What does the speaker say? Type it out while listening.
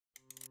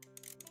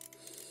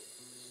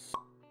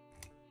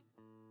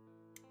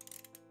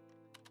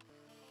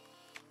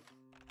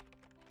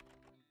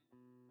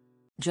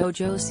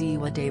JoJo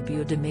Siwa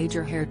debuted a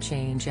major hair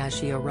change as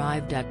she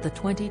arrived at the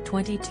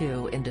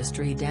 2022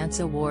 Industry Dance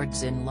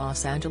Awards in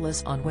Los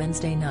Angeles on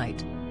Wednesday night.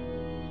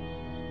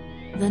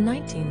 The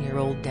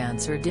 19-year-old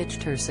dancer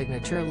ditched her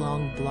signature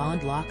long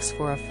blonde locks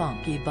for a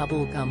funky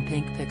bubblegum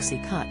pink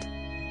pixie cut.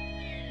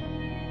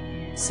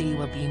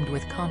 Siwa beamed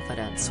with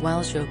confidence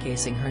while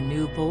showcasing her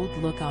new bold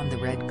look on the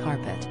red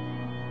carpet.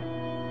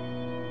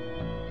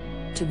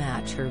 To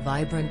match her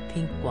vibrant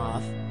pink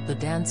coif, the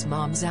dance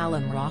mom's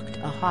alum rocked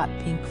a hot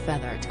pink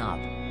feather top.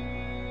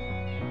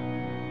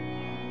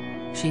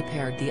 She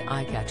paired the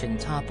eye-catching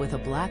top with a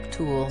black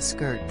tulle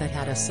skirt that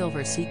had a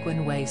silver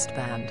sequin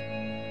waistband.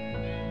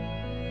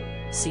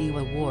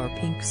 Siwa wore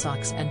pink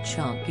socks and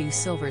chunky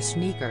silver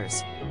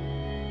sneakers.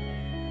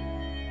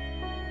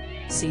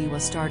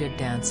 Siwa started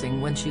dancing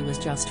when she was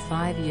just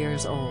 5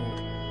 years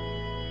old.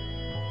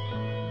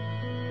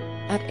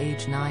 At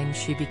age 9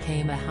 she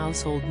became a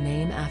household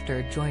name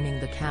after joining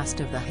the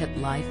cast of the hit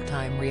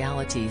Lifetime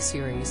reality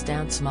series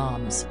Dance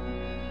Moms.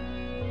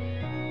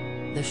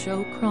 The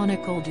show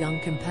chronicled young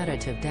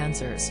competitive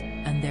dancers,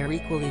 and their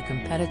equally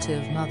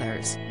competitive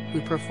mothers,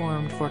 who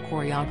performed for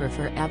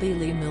choreographer Abby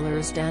Lee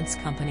Miller's dance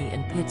company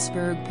in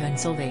Pittsburgh,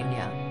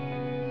 Pennsylvania.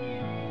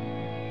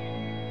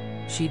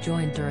 She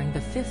joined during the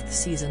 5th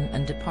season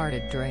and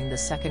departed during the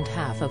second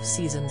half of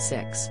season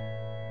 6.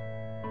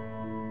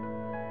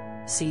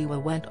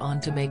 Siwa went on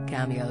to make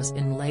cameos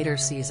in later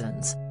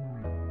seasons.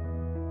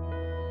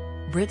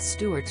 Britt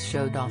Stewart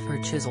showed off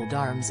her chiseled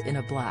arms in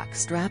a black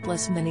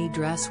strapless mini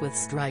dress with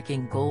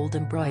striking gold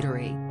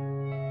embroidery.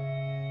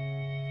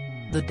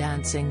 The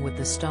Dancing with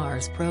the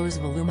Stars pro's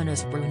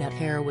voluminous brunette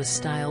hair was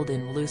styled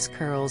in loose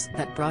curls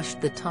that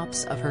brushed the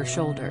tops of her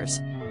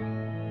shoulders.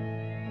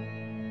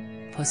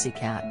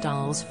 Pussycat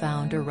Dolls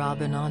founder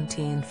Robin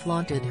Onteen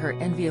flaunted her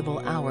enviable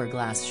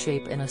hourglass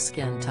shape in a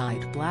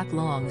skin-tight black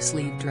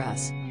long-sleeve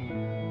dress.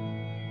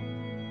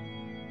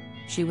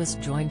 She was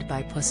joined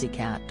by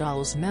Pussycat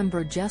Dolls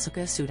member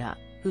Jessica Suda,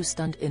 who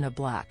stunned in a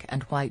black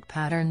and white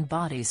patterned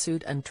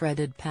bodysuit and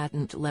treaded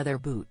patent leather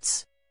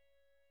boots.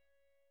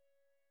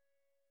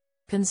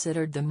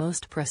 Considered the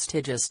most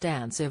prestigious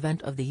dance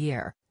event of the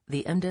year, the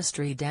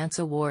Industry Dance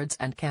Awards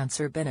and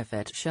Cancer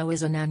Benefit Show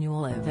is an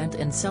annual event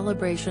in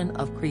celebration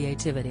of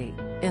creativity,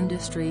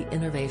 industry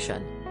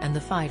innovation, and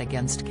the fight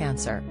against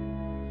cancer.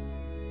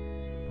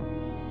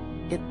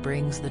 It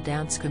brings the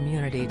dance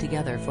community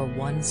together for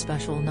one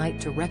special night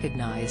to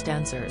recognize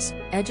dancers,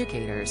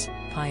 educators,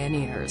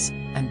 pioneers,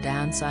 and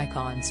dance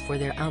icons for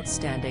their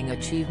outstanding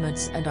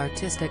achievements and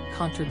artistic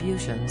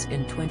contributions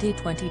in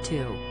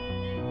 2022.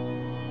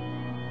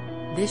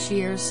 This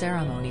year's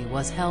ceremony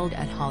was held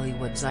at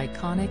Hollywood's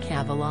iconic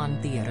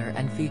Avalon Theater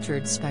and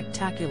featured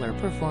spectacular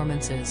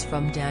performances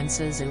from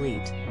dance's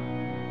elite.